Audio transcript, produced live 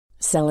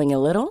Selling a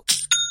little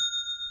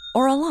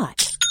or a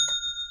lot?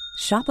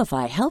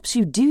 Shopify helps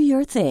you do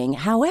your thing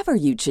however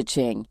you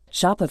cha-ching.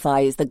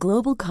 Shopify is the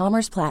global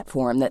commerce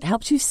platform that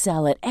helps you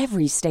sell at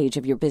every stage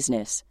of your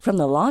business. From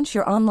the launch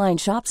your online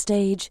shop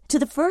stage to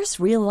the first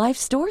real-life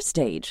store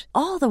stage,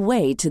 all the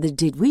way to the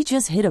did we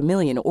just hit a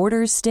million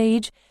orders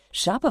stage.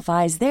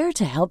 Shopify is there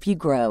to help you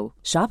grow.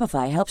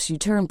 Shopify helps you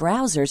turn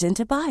browsers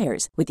into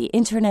buyers with the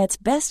internet's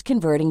best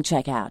converting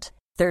checkout.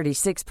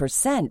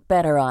 36%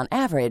 better on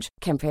average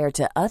compared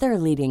to other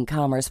leading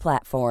commerce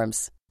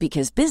platforms.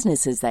 Because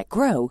businesses that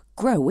grow,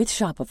 grow with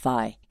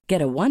Shopify.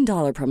 Get a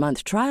 $1 per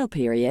month trial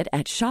period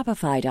at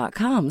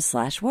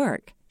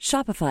shopify.com/work.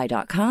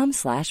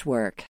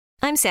 Shopify.com/work.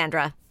 I'm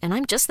Sandra, and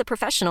I'm just the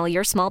professional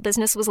your small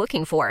business was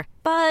looking for.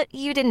 But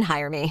you didn't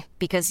hire me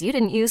because you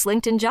didn't use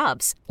LinkedIn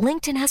Jobs.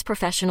 LinkedIn has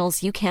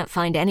professionals you can't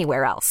find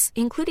anywhere else,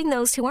 including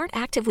those who aren't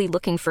actively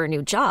looking for a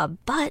new job,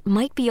 but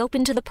might be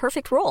open to the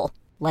perfect role,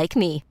 like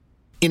me.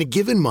 In a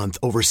given month,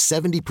 over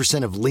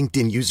 70% of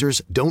LinkedIn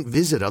users don't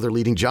visit other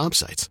leading job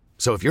sites.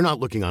 So if you're not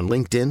looking on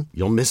LinkedIn,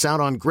 you'll miss out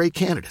on great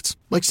candidates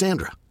like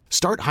Sandra.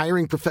 Start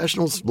hiring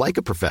professionals like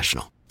a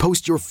professional.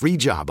 Post your free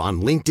job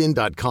on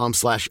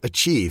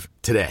linkedin.com/achieve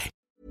today.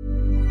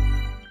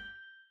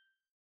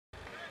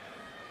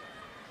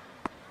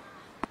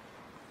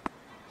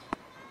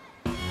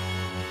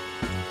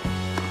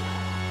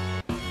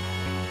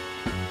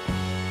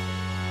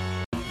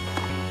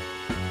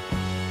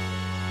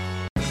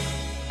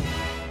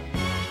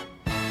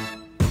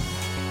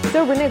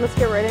 So, Renee, let's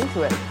get right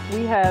into it.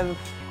 We have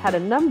had a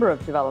number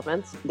of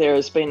developments. There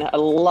has been a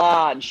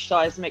large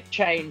seismic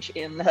change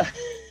in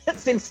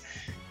since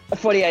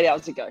 48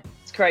 hours ago.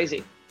 It's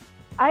crazy.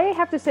 I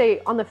have to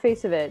say, on the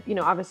face of it,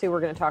 obviously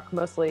we're going to talk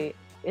mostly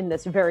in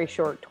this very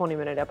short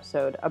 20-minute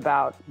episode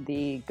about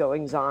the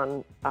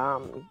goings-on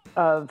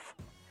of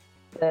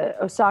the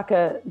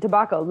Osaka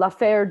debacle,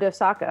 l'affaire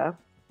d'Osaka.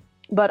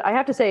 But I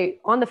have to say,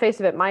 on the face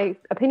of it, my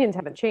opinions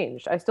haven't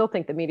changed. I still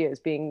think the media is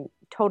being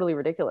totally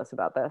ridiculous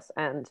about this.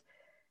 And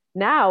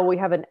now we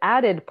have an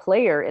added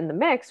player in the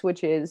mix,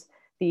 which is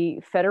the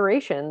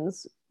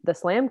federations, the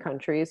slam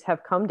countries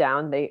have come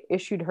down. They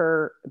issued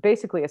her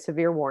basically a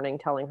severe warning,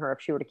 telling her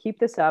if she were to keep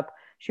this up,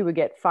 she would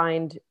get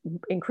fined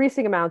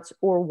increasing amounts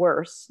or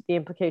worse, the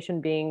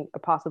implication being a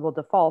possible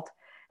default.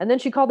 And then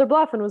she called their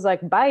bluff and was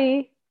like,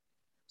 bye.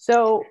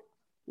 So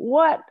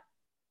what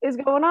is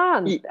going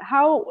on?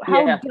 How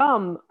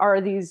dumb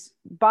are these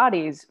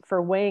bodies for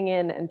weighing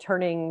in and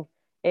turning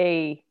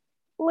a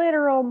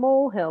literal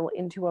molehill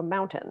into a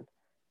mountain?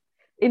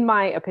 In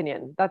my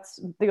opinion, that's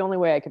the only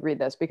way I could read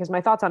this, because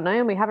my thoughts on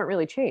Naomi haven't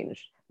really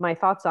changed. My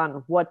thoughts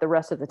on what the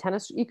rest of the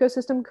tennis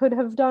ecosystem could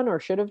have done or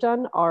should have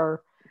done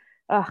are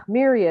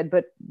myriad,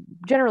 but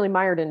generally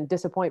mired in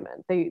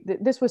disappointment.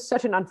 This was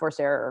such an unforced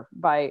error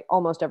by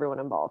almost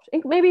everyone involved,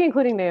 maybe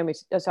including Naomi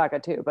Osaka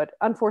too, but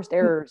unforced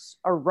errors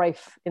are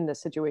rife in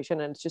this situation,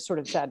 and it's just sort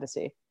of sad to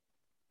see.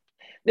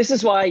 This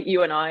is why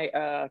you and I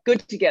are good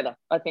together,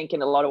 I think,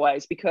 in a lot of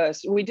ways,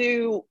 because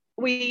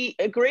we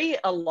agree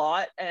a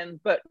lot,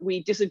 but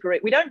we disagree.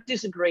 We don't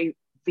disagree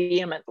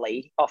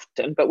vehemently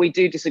often, but we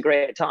do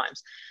disagree at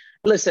times.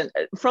 Listen,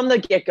 from the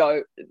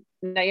get-go,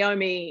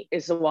 Naomi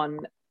is the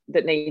one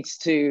that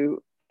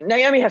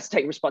Naomi has to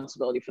take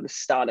responsibility for the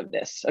start of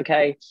this,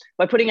 okay?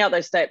 By putting out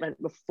that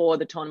statement before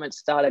the tournament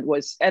started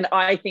as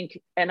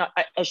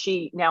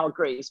she now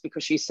agrees,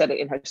 because she said it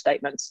in her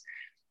statements,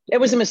 it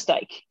was a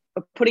mistake.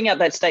 Putting out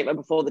that statement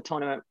before the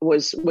tournament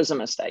was a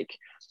mistake.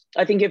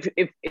 I think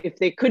if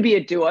there could be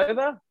a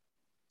do-over,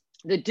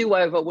 the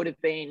do-over would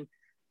have been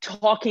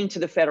talking to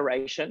the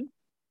federation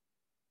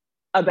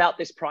about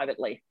this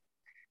privately,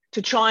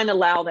 to try and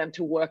allow them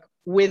to work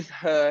with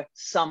her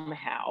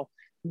somehow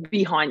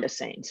behind the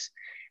scenes.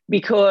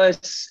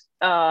 Because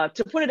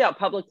to put it out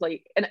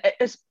publicly, and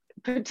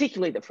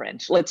particularly the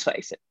French, let's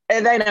face it,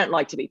 they don't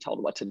like to be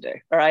told what to do,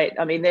 all right?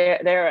 I mean,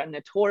 they're a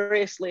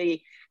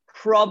notoriously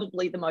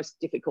probably the most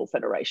difficult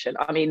federation.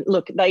 I mean,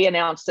 look, they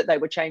announced that they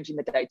were changing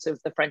the dates of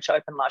the French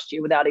Open last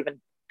year without even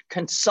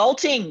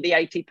consulting the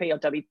ATP or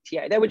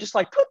WTA. They were just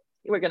like,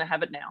 we're going to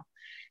have it now.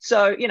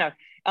 So,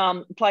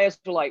 players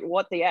were like,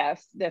 what the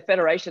F? Their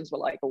federations were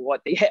like,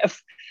 what the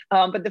F?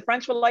 But the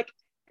French were like,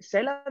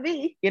 c'est la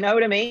vie, you know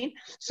what I mean?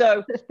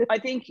 So I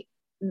think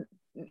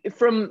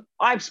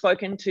I've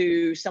spoken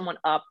to someone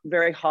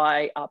very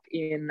high up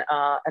in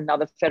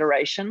another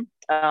federation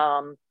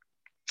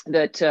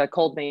that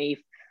called me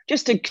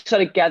just to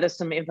sort of gather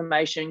some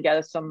information,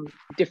 gather some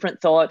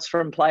different thoughts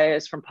from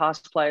players, from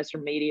past players,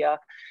 from media.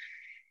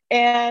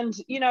 And,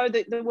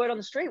 the word on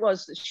the street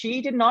was that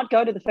she did not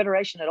go to the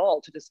federation at all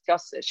to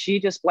discuss this. She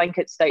just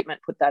blanket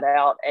statement put that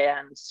out.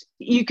 And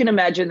you can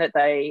imagine that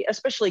they,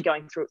 especially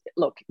going through,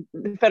 look,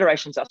 the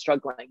federations are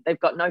struggling. They've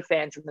got no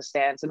fans in the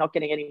stands. They're not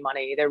getting any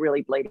money. They're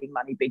really bleeding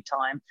money big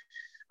time.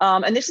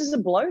 And this is a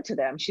blow to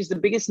them. She's the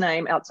biggest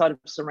name outside of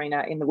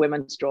Serena in the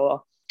women's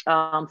draw.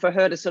 For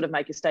her to sort of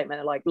make a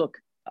statement like, look,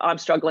 I'm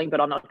struggling,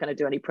 but I'm not going to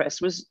do any press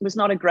was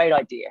not a great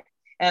idea.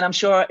 And I'm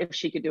sure if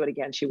she could do it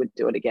again, she would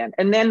do it again.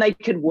 And then they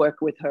could work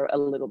with her a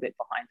little bit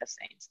behind the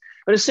scenes.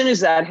 But as soon as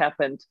that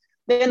happened,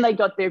 then they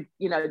got their,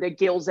 their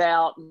gills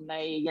out and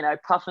they,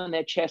 puffing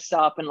their chests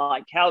up and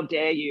like, how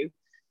dare you?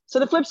 So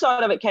the flip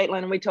side of it, Caitlin,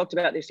 and we talked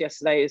about this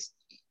yesterday, is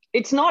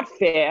it's not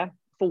fair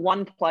for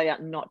one player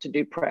not to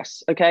do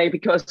press, okay?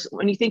 Because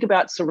when you think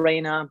about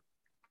Serena,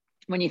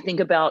 when you think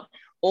about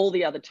all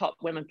the other top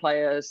women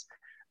players,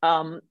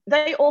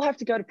 they all have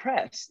to go to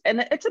press.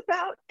 And it's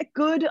about a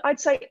good, I'd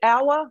say,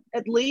 hour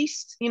at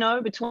least,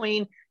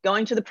 between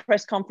going to the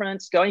press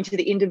conference, going to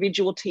the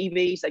individual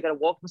TVs. They've got to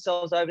walk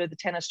themselves over to the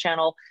tennis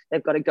channel.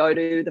 They've got to go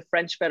to the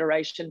French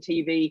Federation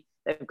TV.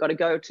 They've got to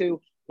go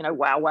to,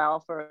 Wow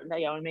Wow for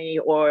Naomi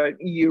or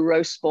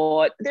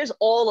Eurosport. There's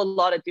all a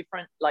lot of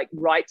different like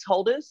rights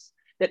holders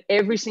that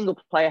every single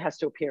player has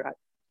to appear at.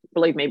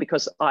 Believe me,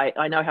 because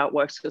I know how it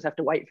works, because I have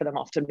to wait for them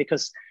often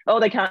because,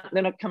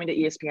 they're not coming to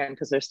ESPN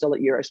because they're still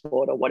at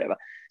Eurosport or whatever.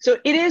 So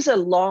it is a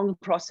long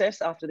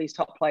process after these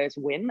top players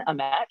win a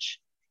match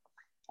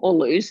or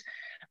lose,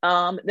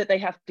 that they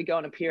have to go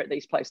and appear at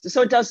these places.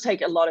 So it does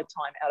take a lot of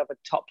time out of a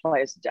top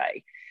player's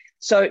day.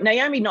 So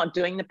Naomi not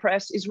doing the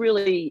press is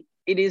really,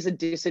 it is a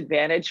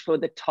disadvantage for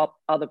the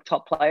other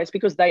top players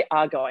because they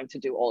are going to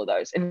do all of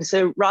those. And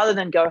so rather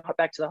than go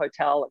back to the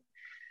hotel and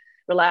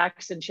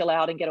relax and chill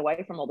out and get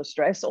away from all the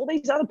stress, all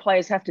these other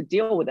players have to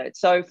deal with it.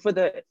 So for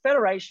the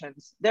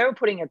federations, they're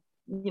putting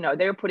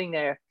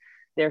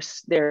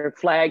their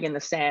flag in the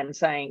sand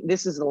saying,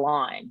 this is the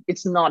line.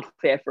 It's not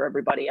fair for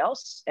everybody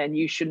else, and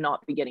you should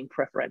not be getting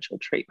preferential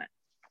treatment.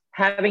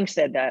 Having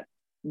said that,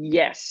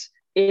 yes,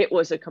 it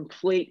was a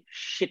complete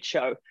shit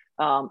show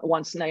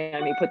once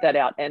Naomi put that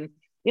out. And,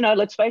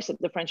 let's face it,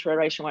 the French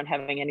Federation weren't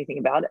having anything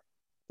about it.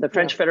 The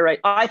French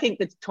Federation, I think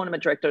the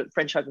tournament director at the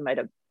French Open made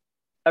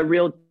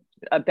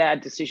a bad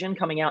decision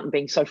coming out and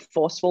being so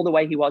forceful the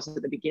way he was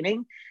at the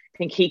beginning. I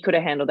think he could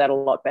have handled that a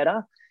lot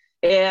better.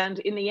 And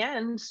in the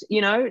end,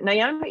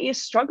 Naomi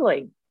is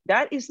struggling.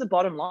 That is the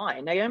bottom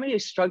line. Naomi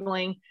is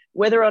struggling,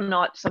 whether or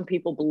not some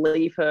people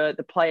believe her.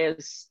 The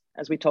players,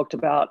 as we talked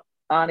about,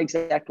 aren't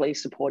exactly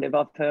supportive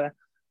of her.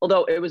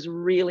 Although it was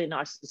really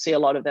nice to see a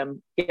lot of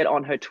them get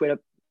on her Twitter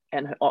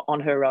and on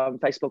her on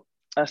her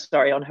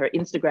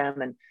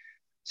Instagram and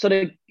sort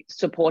of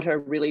support her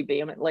really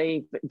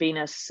vehemently.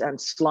 Venus and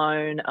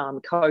Sloane,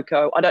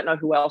 Coco. I don't know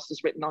who else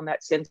has written on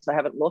that since. I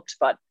haven't looked,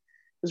 but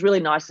it was really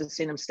nice to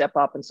see them step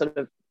up and sort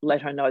of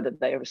let her know that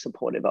they are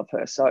supportive of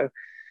her. So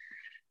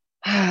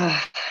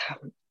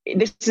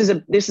this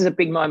is a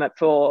big moment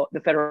for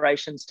the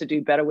federations to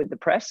do better with the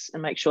press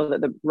and make sure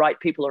that the right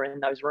people are in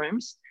those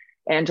rooms,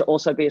 and to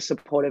also be as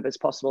supportive as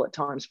possible at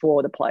times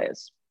for the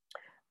players.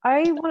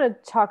 I want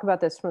to talk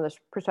about this from this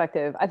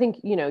perspective. I think,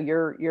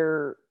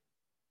 your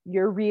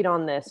read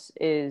on this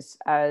is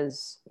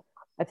as,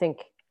 I think,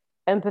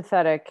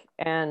 empathetic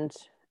and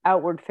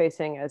outward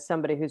facing as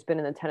somebody who's been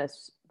in the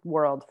tennis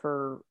world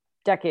for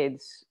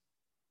decades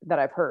that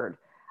I've heard.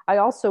 I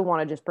also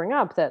want to just bring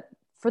up that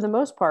for the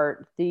most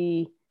part,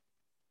 the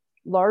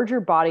larger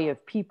body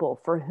of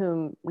people for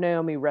whom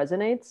Naomi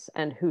resonates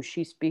and who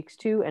she speaks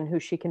to and who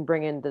she can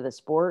bring into the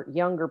sport,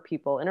 younger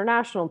people,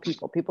 international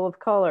people, people of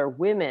color,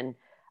 women,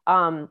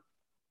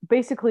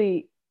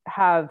 basically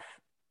have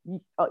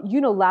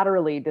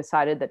unilaterally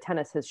decided that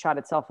tennis has shot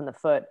itself in the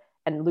foot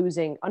and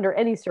losing under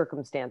any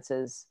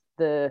circumstances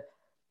the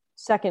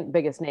second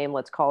biggest name,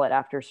 let's call it,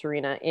 after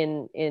Serena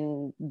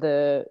in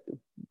the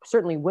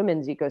certainly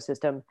women's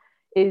ecosystem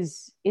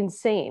is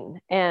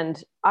insane.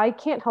 And I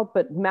can't help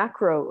but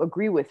macro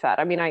agree with that.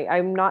 I mean,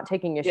 I'm not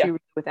taking issue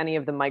with any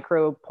of the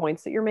micro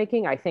points that you're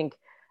making. I think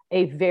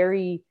a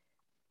very,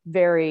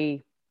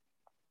 very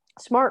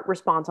smart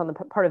response on the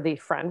part of the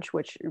French,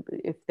 which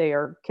if they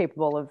are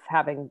capable of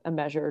having a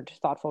measured,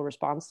 thoughtful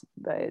response,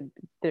 the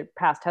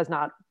past has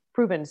not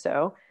proven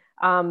so.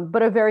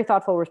 But a very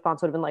thoughtful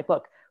response would have been like,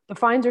 look, the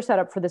fines are set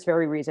up for this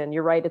very reason.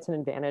 You're right. It's an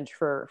advantage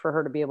for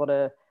her to be able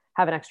to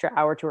have an extra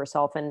hour to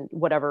herself and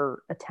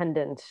whatever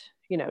attendant,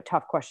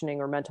 tough questioning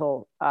or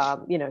mental,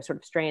 sort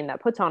of strain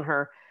that puts on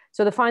her.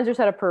 So the fines are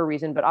set up for a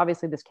reason, but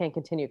obviously this can't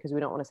continue because we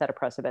don't want to set a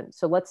precedent.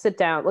 So let's sit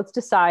down, let's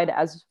decide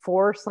as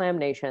 4 Slam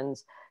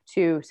Nations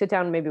to sit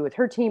down maybe with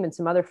her team and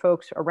some other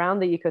folks around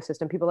the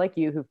ecosystem, people like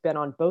you who've been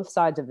on both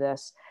sides of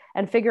this,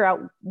 and figure out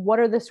what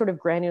are the sort of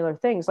granular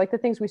things, like the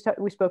things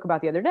we spoke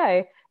about the other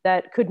day,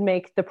 that could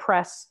make the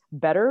press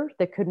better,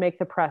 that could make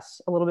the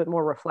press a little bit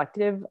more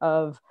reflective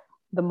of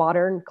the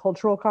modern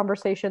cultural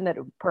conversation, that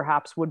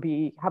perhaps would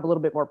have a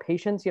little bit more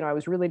patience. I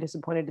was really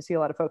disappointed to see a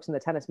lot of folks in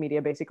the tennis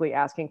media basically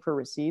asking for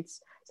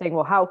receipts, saying,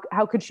 well,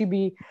 how could she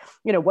be,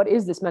 what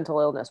is this mental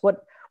illness?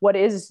 What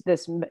is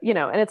this, and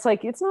it's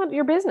like, it's not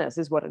your business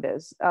is what it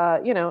is.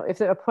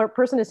 If a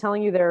person is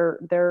telling you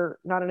they're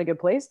not in a good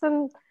place,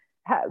 then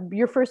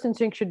your first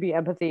instinct should be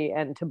empathy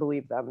and to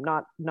believe them,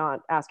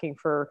 not asking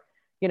for,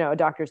 a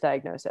doctor's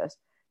diagnosis.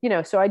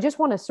 So I just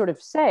want to sort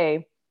of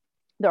say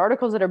the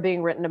articles that are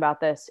being written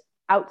about this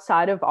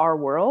outside of our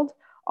world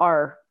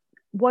are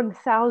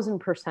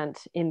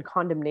 1000% in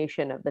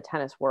condemnation of the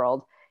tennis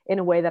world in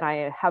a way that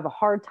I have a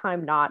hard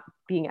time not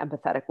being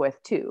empathetic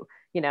with too.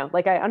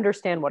 Like I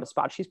understand what a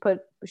spot she's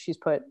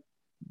put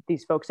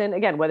these folks in,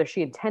 again, whether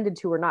she intended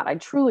to or not. I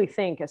truly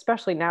think,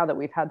 especially now that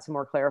we've had some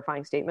more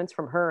clarifying statements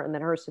from her and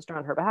then her sister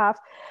on her behalf,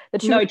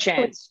 that no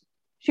chance.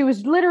 She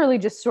was literally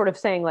just sort of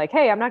saying like,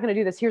 hey, I'm not going to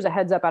do this. Here's a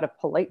heads up out of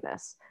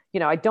politeness.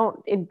 I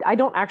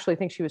don't actually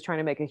think she was trying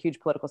to make a huge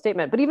political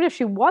statement, but even if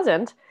she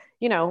wasn't,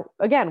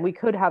 again, we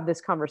could have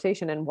this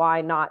conversation, and why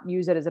not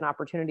use it as an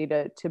opportunity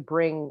to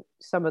bring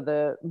some of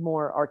the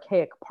more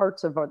archaic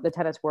parts of the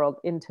tennis world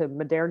into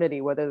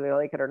modernity, whether they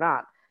like it or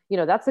not.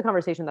 That's the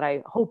conversation that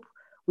I hope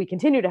we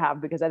continue to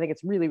have, because I think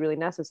it's really, really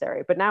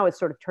necessary. But now it's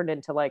sort of turned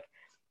into like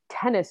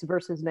tennis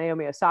versus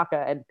Naomi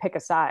Osaka and pick a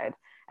side.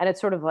 And it's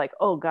sort of like,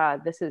 oh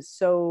God, this is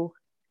so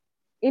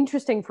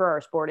interesting for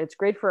our sport. It's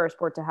great for our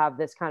sport to have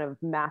this kind of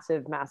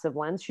massive, massive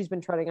lens. She's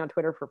been trending on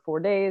Twitter for 4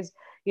 days.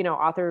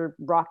 Author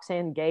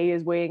Roxane Gay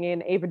is weighing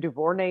in. Ava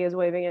DuVernay is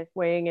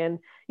weighing in.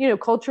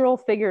 Cultural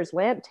figures,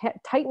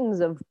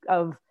 titans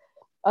of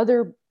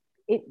other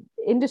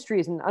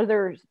industries and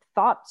other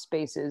thought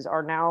spaces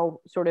are now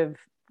sort of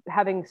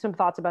having some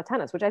thoughts about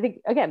tennis, which I think,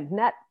 again,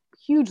 net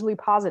hugely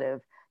positive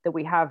that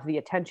we have the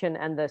attention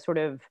and the sort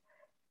of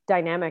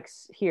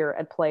dynamics here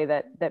at play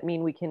that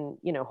mean we can,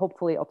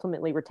 hopefully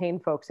ultimately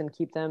retain folks and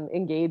keep them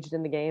engaged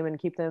in the game and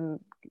keep them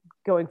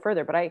going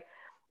further. But I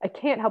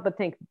can't help but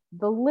think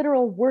the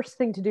literal worst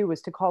thing to do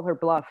was to call her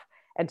bluff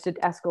and to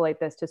escalate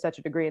this to such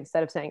a degree,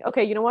 instead of saying,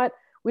 okay, you know what?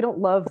 We don't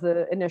love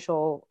the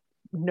initial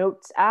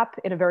notes app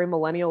in a very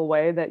millennial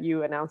way that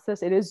you announced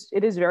this. It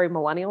is very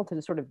millennial to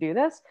sort of do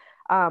this.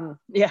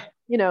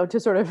 To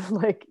sort of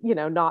like,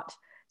 not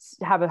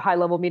have a high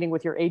level meeting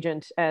with your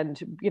agent and,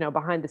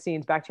 behind the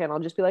scenes back channel,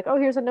 just be like, oh,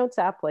 here's a notes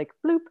app, like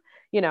bloop.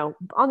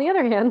 On the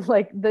other hand,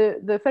 like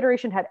the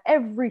Federation had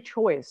every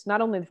choice, not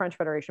only the French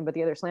Federation, but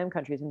the other slam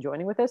countries in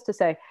joining with this, to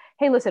say,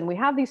 hey, listen, we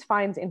have these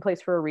fines in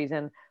place for a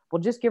reason.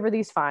 We'll just give her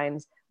these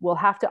fines. We'll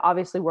have to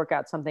obviously work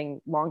out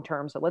something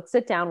long-term. So let's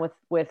sit down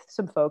with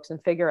some folks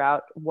and figure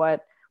out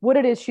what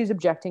it is she's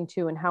objecting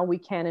to and how we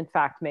can, in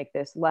fact, make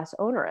this less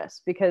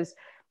onerous. Because,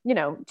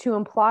 to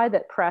imply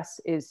that press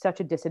is such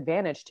a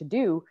disadvantage to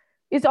do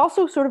is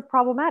also sort of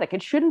problematic.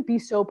 It shouldn't be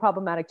so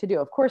problematic to do.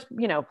 Of course,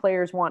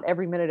 players want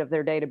every minute of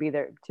their day to be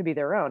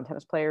their own.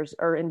 Tennis players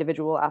are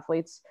individual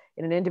athletes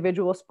in an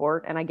individual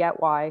sport. And I get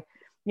why,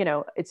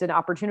 it's an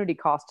opportunity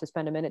cost to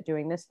spend a minute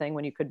doing this thing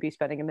when you could be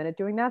spending a minute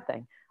doing that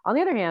thing. On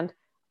the other hand,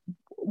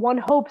 one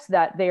hopes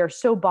that they are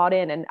so bought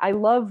in. And I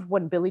love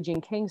when Billie Jean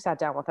King sat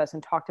down with us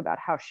and talked about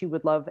how she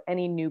would love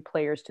any new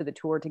players to the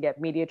tour to get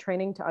media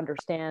training, to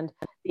understand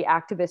the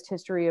activist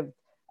history of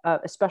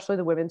especially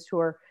the women's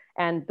tour,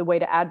 and the way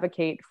to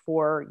advocate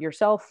for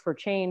yourself, for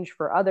change,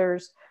 for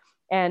others,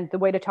 and the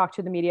way to talk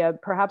to the media,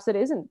 perhaps it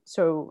isn't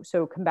so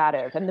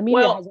combative. And the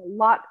media has a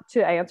lot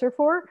to answer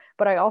for,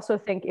 but I also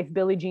think if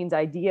Billie Jean's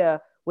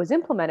idea was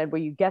implemented,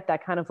 where you get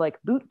that kind of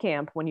like boot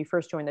camp when you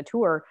first join the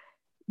tour,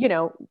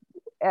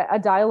 a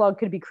dialogue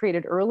could be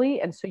created early.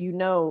 And so,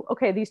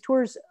 okay, these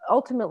tours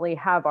ultimately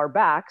have our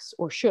backs,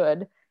 or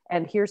should,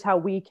 and here's how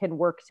we can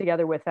work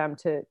together with them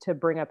to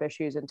bring up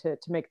issues and to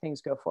make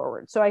things go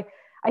forward. So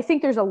I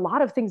think there's a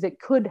lot of things that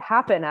could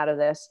happen out of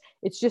this.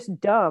 It's just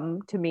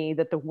dumb to me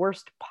that the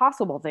worst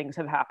possible things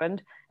have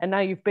happened. And now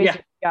you've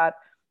basically got,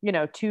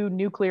 two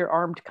nuclear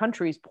armed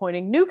countries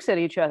pointing nukes at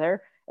each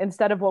other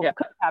instead of what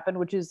could happen,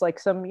 which is like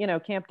some,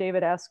 Camp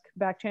David-esque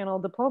back channel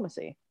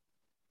diplomacy.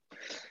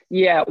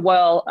 Yeah,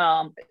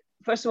 well,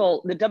 first of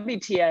all, the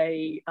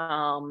WTA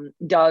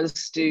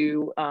does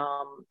do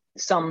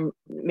some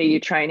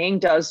media training,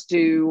 does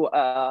do,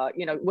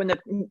 when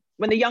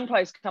the young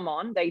players come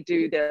on, they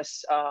do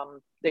this,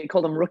 they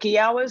call them rookie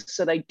hours.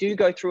 So they do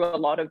go through a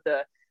lot of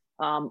the,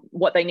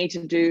 what they need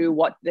to do,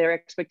 what their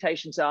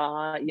expectations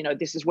are,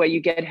 this is where you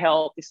get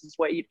help, this is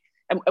where you,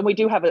 and we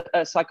do have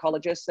a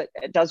psychologist that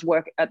does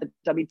work at the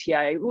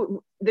WTA.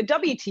 The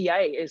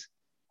WTA is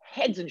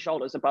heads and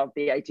shoulders above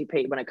the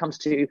ATP when it comes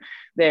to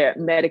their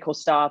medical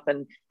staff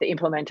and the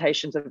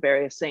implementations of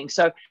various things.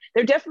 So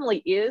there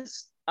definitely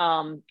is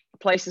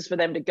places for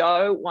them to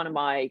go. One of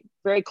my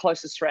very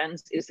closest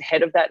friends is the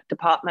head of that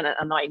department,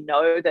 and I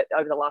know that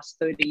over the last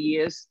 30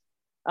 years,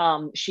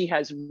 she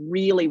has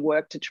really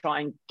worked to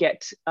try and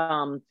get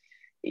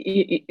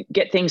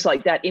things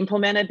like that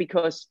implemented,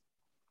 because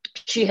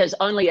she has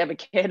only ever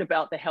cared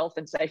about the health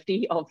and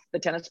safety of the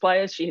tennis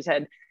players. She has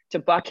had to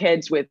buck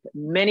heads with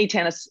many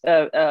tennis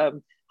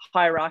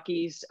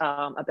hierarchies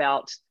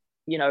about,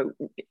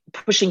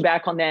 pushing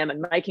back on them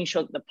and making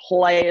sure that the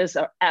players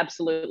are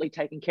absolutely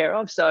taken care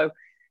of. So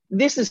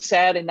this is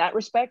sad in that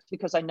respect,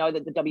 because I know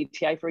that the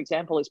WTA, for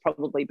example, is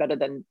probably better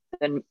than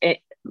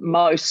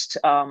most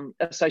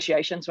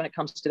associations when it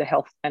comes to the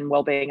health and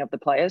well-being of the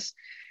players.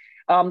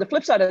 The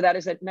flip side of that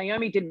is that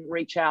Naomi didn't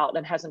reach out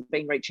and hasn't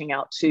been reaching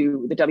out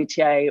to the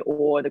WTA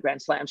or the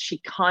Grand Slams. She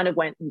kind of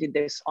went and did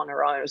this on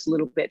her own. It was a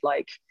little bit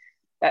like,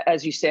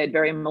 as you said,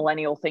 very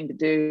millennial thing to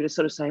do, to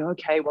sort of say,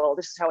 okay, well,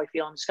 this is how I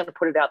feel. I'm just going to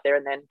put it out there,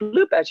 and then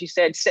bloop, as you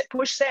said,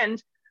 push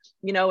send,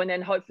 and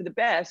then hope for the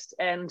best.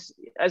 And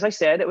as I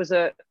said, it was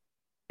a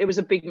it was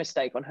a big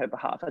mistake on her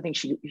behalf. I think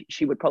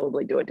she would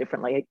probably do it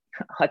differently.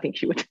 I think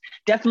she would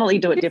definitely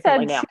do it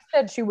differently now. She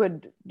said she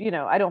would,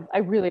 I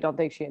really don't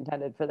think she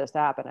intended for this to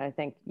happen. I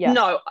think, yes,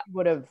 no, she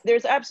would have.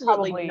 There's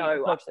absolutely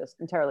no approached this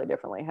entirely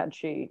differently had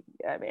she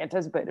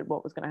anticipated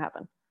what was going to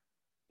happen.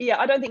 Yeah,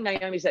 I don't think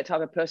Naomi's that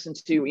type of person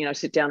to,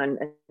 sit down and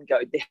go,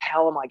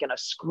 how am I going to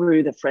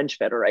screw the French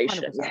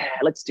Federation? 100%. Yeah,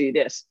 let's do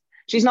this.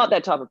 She's not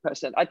that type of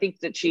person. I think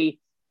that she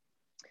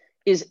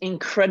is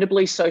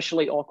incredibly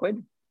socially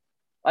awkward.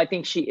 I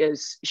think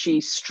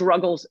she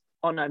struggles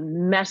on a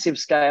massive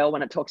scale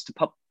when it talks to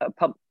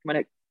when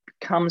it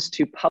comes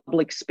to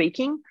public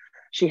speaking.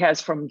 She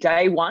has from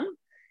day one.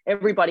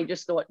 Everybody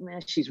just thought,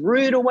 man, she's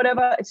rude or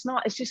whatever. It's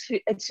not. It's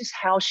just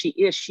how she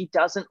is. She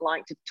doesn't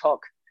like to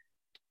talk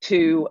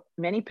to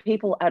many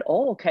people at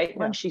all, Caitlin.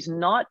 Yeah. She's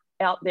not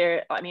out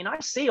there. I mean, I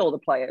see all the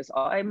players.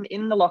 I'm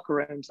in the locker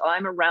rooms.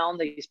 I'm around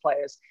these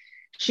players.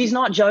 She's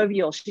not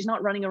jovial. She's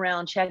not running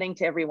around chatting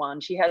to everyone.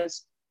 She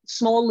has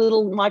small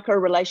little micro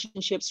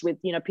relationships with,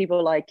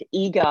 people like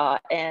Iga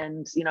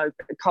and,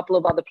 a couple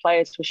of other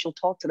players where she'll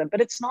talk to them,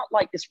 but it's not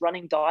like this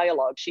running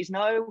dialogue. She's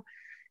no,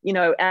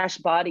 Ash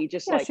Barty,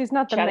 she's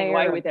not the mayor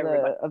away with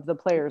of the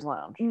Players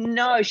Lounge.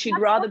 No, she'd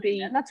rather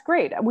be. And that's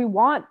great. We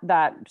want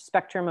that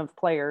spectrum of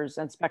players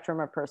and spectrum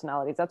of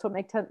personalities. That's what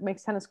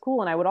makes tennis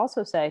cool. And I would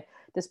also say,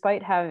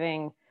 despite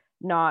having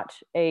not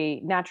a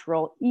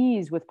natural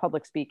ease with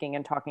public speaking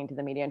and talking to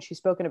the media, and she's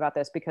spoken about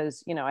this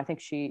because, I think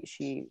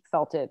she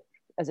felt it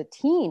as a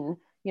teen,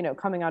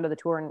 coming onto the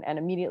tour and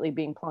immediately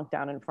being plunked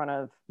down in front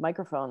of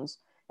microphones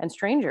and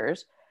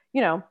strangers,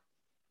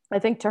 I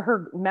think to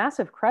her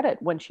massive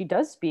credit, when she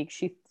does speak,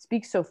 she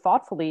speaks so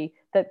thoughtfully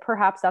that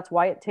perhaps that's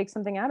why it takes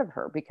something out of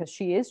her, because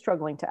she is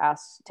struggling to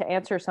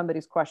answer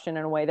somebody's question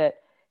in a way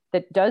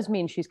that does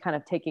mean she's kind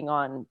of taking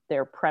on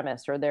their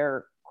premise or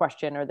their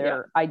question or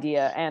their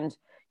idea. And,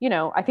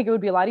 I think it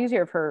would be a lot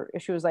easier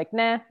if she was like,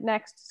 nah,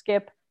 next,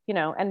 skip,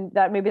 and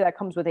that maybe that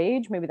comes with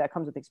age, maybe that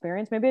comes with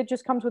experience, maybe it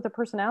just comes with a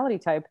personality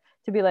type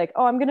to be like,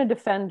 oh, I'm going to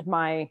defend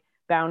my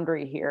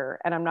boundary here.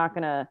 And I'm not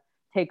going to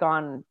take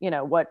on,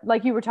 what,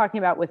 like you were talking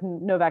about with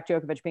Novak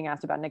Djokovic being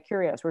asked about Nick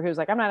Kyrgios, where he was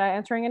like, I'm not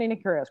answering any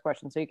Nick Kyrgios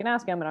questions. So you can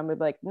ask him. And I'm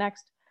like,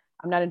 next,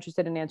 I'm not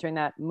interested in answering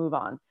that, move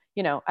on,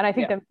 and I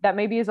think that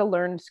maybe is a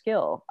learned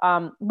skill.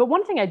 But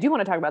one thing I do want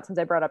to talk about, since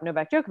I brought up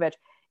Novak Djokovic,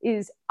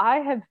 is I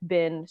have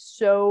been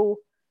so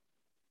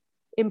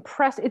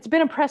impressed. It's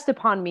been impressed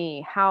upon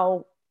me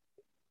how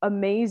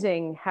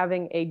amazing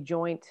having a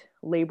joint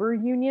labor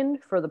union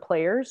for the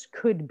players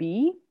could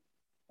be.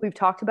 We've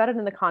talked about it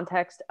in the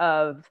context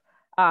of,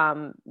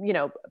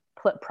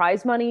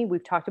 prize money.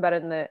 We've talked about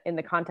it in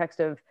the context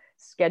of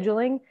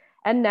scheduling.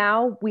 And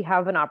now we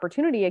have an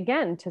opportunity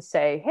again to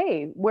say,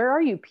 hey, where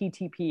are you,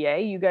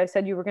 PTPA? You guys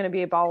said you were going to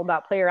be all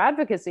about player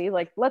advocacy.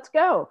 Like, let's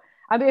go.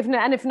 I mean,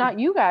 if not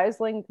you guys,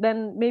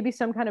 then maybe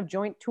some kind of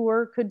joint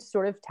tour could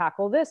sort of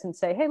tackle this and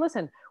say, hey,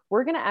 listen,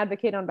 we're going to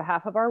advocate on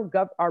behalf of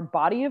our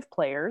body of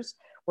players.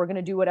 We're going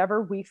to do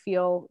whatever we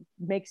feel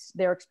makes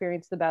their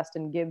experience the best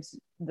and gives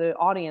the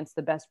audience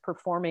the best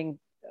performance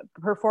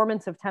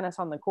of tennis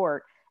on the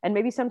court. And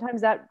maybe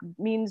sometimes that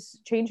means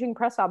changing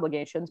press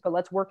obligations, but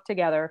let's work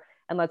together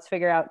and let's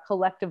figure out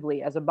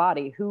collectively as a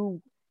body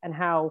who and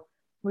how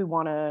we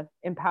want to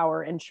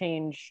empower and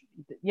change,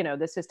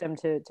 the system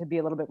to be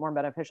a little bit more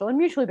beneficial and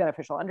mutually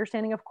beneficial.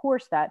 Understanding, of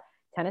course, that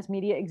tennis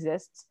media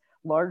exists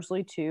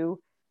largely to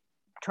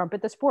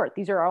trumpet the sport.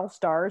 These are all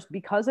stars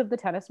because of the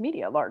tennis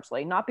media,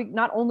 largely, not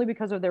only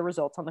because of their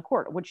results on the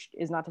court, which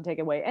is not to take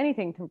away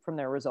anything from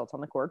their results on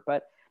the court,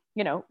 but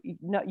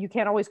you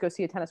can't always go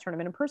see a tennis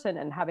tournament in person,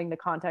 and having the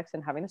context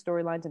and having the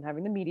storylines and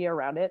having the media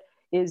around it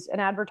is an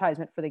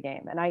advertisement for the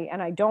game. And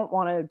I don't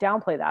want to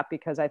downplay that,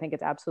 because I think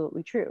it's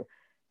absolutely true.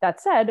 That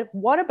said,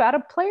 what about a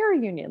player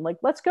union? Like,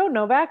 let's go,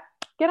 Novak,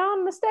 get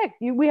on the stick.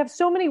 We have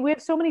so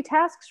many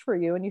tasks for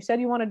you, and you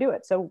said you want to do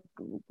it. So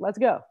let's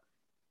go.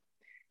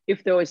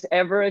 If there was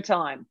ever a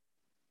time,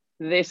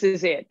 this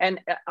is it.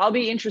 And I'll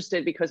be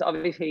interested, because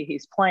obviously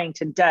he's playing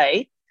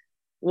today.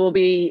 We'll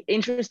be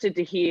interested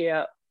to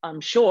hear,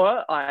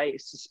 I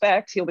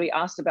suspect he'll be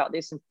asked about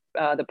this in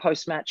the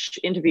post-match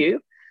interview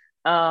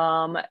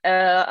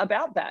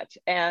about that.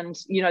 And,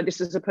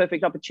 this is a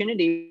perfect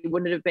opportunity.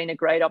 Wouldn't it have been a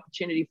great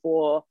opportunity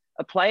for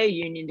a player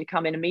union to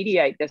come in and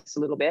mediate this a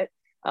little bit?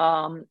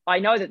 I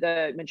know that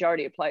the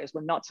majority of players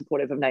were not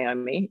supportive of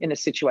Naomi in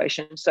this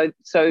situation.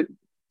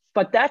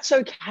 But that's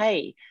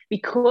okay,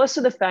 because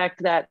of the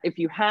fact that if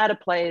you had a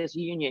players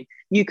union,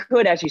 you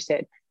could, as you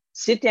said,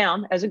 sit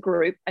down as a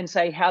group and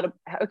say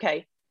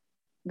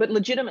but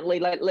legitimately,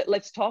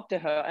 let's talk to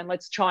her and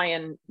let's try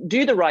and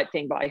do the right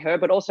thing by her,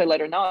 but also let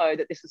her know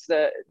that this is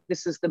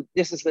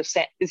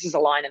a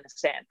line in the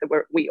sand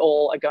that we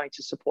all are going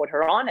to support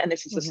her on, and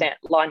this is the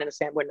line in the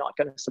sand we're not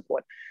going to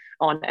support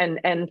on,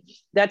 and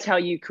that's how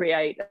you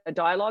create a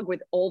dialogue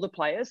with all the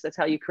players. That's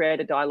how you create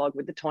a dialogue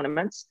with the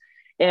tournaments.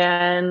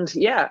 And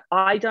yeah,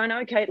 I don't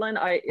know, Caitlin.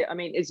 I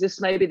mean, is this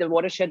maybe the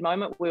watershed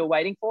moment we were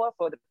waiting for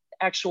the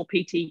actual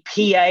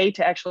PTPA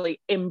to actually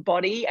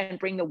embody and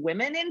bring the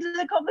women into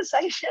the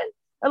conversation?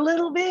 a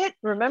little bit.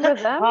 Remember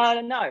them? I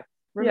don't know.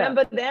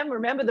 Remember them,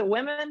 remember the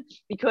women,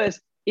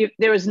 because if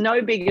there is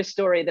no bigger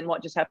story than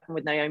what just happened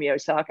with Naomi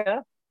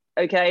Osaka.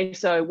 Okay,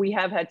 so we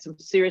have had some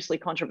seriously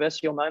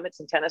controversial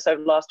moments in tennis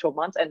over the last 12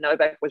 months, and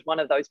Novak was one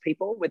of those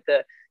people with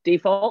the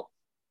default.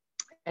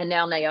 And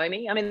now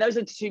Naomi. I mean, those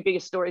are the two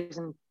biggest stories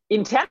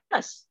in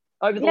tennis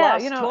over the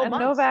last 12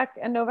 months.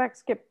 Novak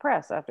skipped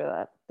press after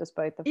that,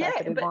 despite the fact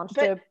that he launched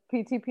a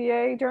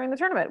PTPA during the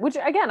tournament, which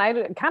again,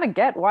 I kind of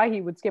get why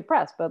he would skip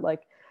press, but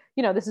like,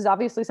 this is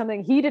obviously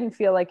something he didn't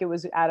feel like it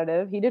was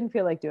additive. He didn't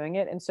feel like doing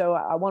it. And so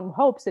one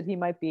hopes that he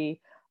might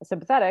be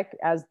sympathetic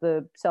as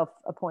the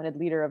self-appointed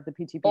leader of the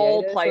PTPA.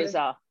 All players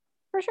are.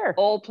 For sure.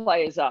 All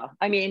players are.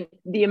 I mean,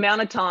 the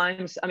amount of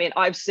times,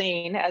 I've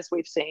seen, as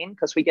we've seen,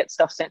 because we get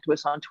stuff sent to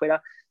us on Twitter,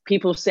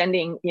 people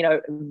sending,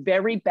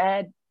 very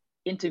bad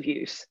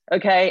interviews,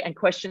 okay, and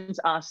questions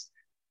asked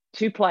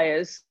to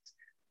players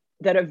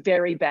that are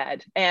very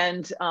bad.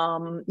 And,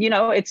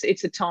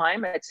 it's a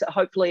time, it's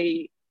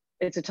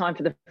a time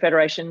for the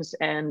federations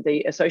and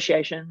the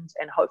associations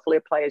and hopefully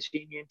a players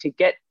union to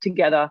get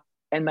together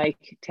and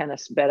make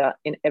tennis better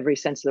in every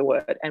sense of the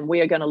word. And we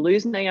are going to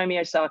lose Naomi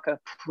Osaka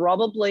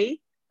probably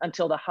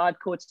until the hard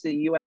courts of the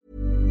US.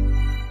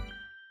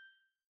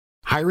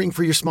 Hiring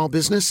for your small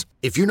business?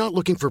 If you're not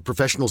looking for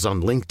professionals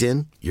on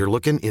LinkedIn, you're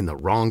looking in the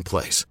wrong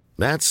place.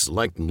 That's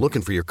like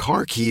looking for your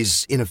car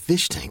keys in a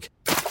fish tank.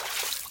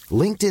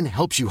 LinkedIn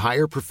helps you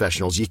hire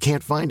professionals you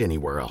can't find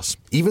anywhere else,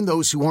 even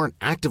those who aren't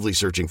actively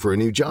searching for a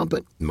new job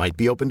but might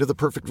be open to the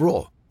perfect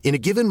role. In a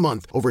given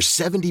month, over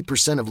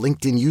 70% of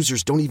LinkedIn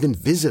users don't even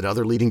visit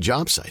other leading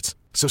job sites.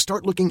 So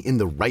start looking in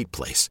the right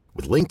place.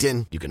 With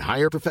LinkedIn, you can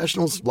hire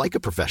professionals like a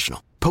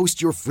professional.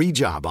 Post your free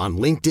job on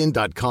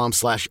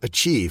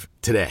linkedin.com/achieve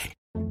today.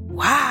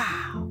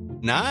 Wow.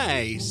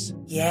 Nice.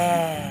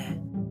 Yeah.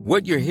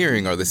 What you're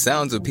hearing are the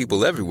sounds of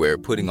people everywhere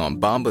putting on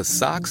Bombas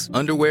socks,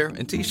 underwear,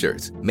 and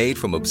T-shirts made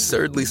from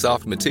absurdly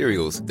soft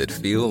materials that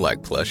feel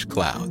like plush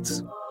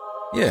clouds.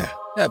 Yeah,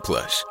 that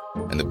plush.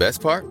 And the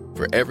best part?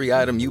 For every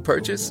item you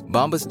purchase,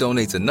 Bombas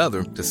donates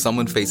another to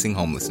someone facing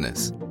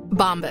homelessness.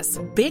 Bombas.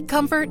 Big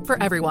comfort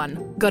for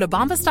everyone. Go to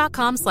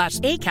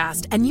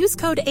bombas.com/ACAST and use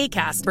code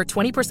ACAST for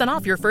 20%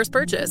 off your first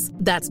purchase.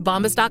 That's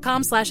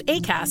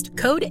bombas.com/ACAST.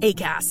 Code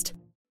ACAST.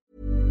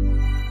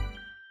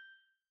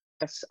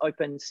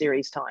 Open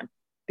series time,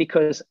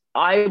 because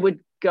I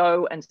would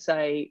go and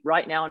say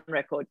right now on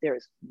record, there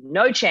is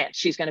no chance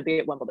she's going to be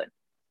at Wimbledon.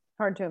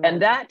 Hard to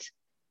imagine. And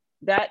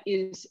that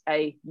is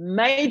a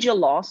major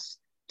loss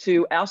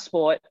to our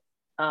sport,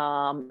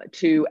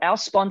 to our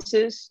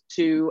sponsors,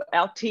 to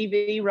our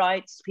TV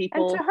rights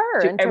people, and to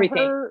her, to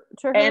everything,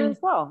 to her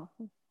as well.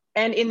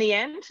 And in the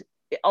end,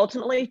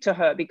 ultimately to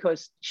her,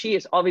 because she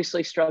is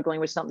obviously struggling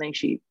with something.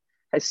 She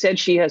has said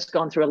she has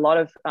gone through a lot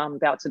of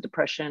bouts of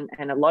depression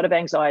and a lot of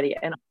anxiety.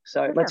 And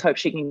so let's hope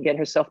she can get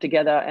herself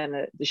together and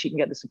that she can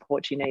get the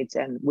support she needs,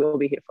 and we'll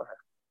be here for her.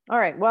 All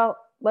right. Well,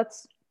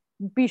 let's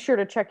be sure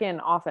to check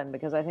in often,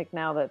 because I think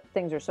now that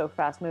things are so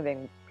fast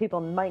moving, people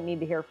might need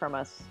to hear from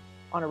us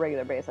on a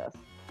regular basis.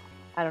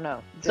 I don't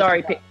know.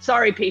 Sorry,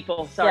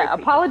 people. Sorry. Yeah,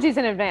 apologies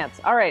in advance.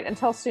 All right.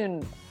 Until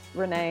soon,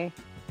 Renee,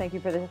 thank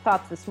you for the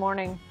thoughts this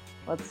morning.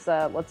 Let's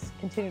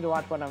continue to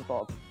watch what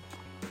unfolds.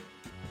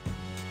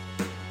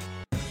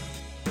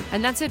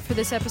 And that's it for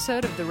this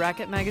episode of the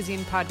Racket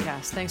Magazine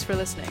podcast. Thanks for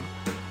listening.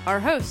 Our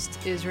host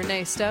is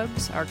Renee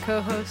Stubbs. Our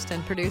co-host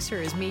and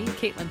producer is me,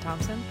 Caitlin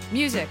Thompson.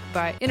 Music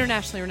by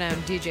internationally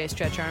renowned DJ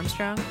Stretch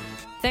Armstrong.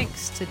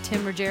 Thanks to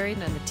Tim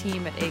Rogerian and the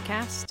team at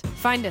Acast.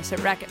 Find us at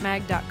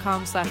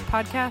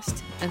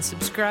racketmag.com/podcast and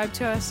subscribe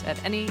to us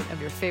at any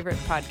of your favorite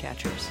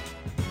podcatchers.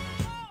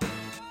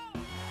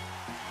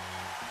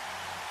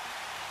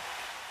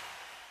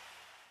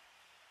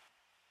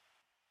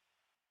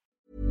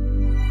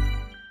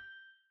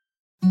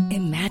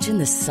 Imagine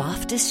the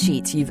softest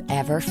sheets you've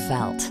ever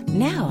felt.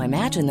 Now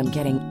imagine them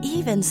getting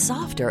even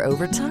softer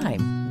over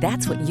time.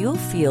 That's what you'll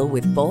feel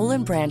with Boll &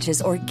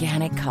 Branch's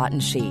organic cotton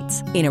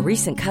sheets. In a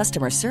recent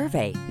customer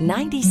survey,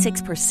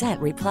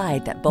 96%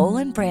 replied that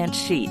Boll & Branch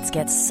sheets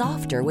get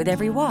softer with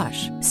every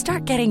wash.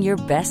 Start getting your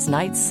best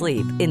night's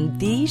sleep in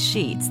these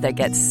sheets that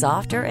get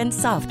softer and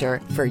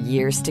softer for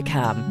years to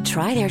come.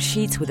 Try their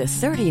sheets with a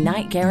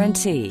 30-night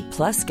guarantee.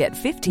 Plus, get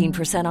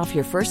 15% off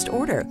your first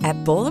order at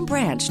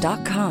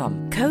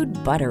bollandbranch.com. Code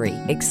BUTTERY.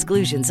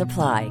 Exclusions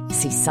apply.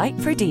 See site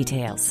for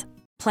details.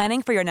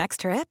 Planning for your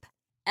next trip?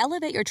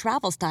 Elevate your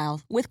travel style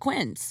with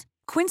Quince.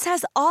 Quince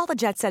has all the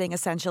jet-setting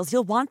essentials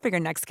you'll want for your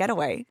next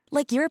getaway,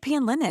 like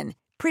European linen,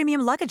 premium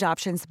luggage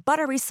options,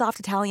 buttery soft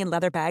Italian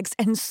leather bags,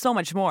 and so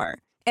much more.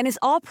 And is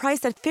all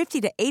priced at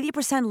 50 to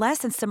 80% less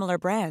than similar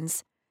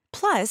brands.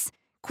 Plus,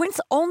 Quince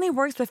only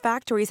works with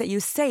factories that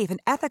use safe and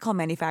ethical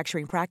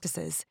manufacturing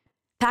practices.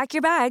 Pack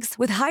your bags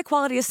with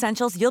high-quality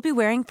essentials you'll be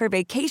wearing for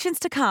vacations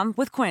to come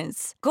with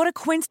Quince. Go to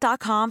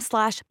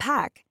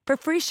quince.com/pack for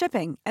free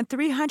shipping and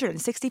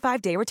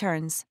 365-day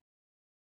returns.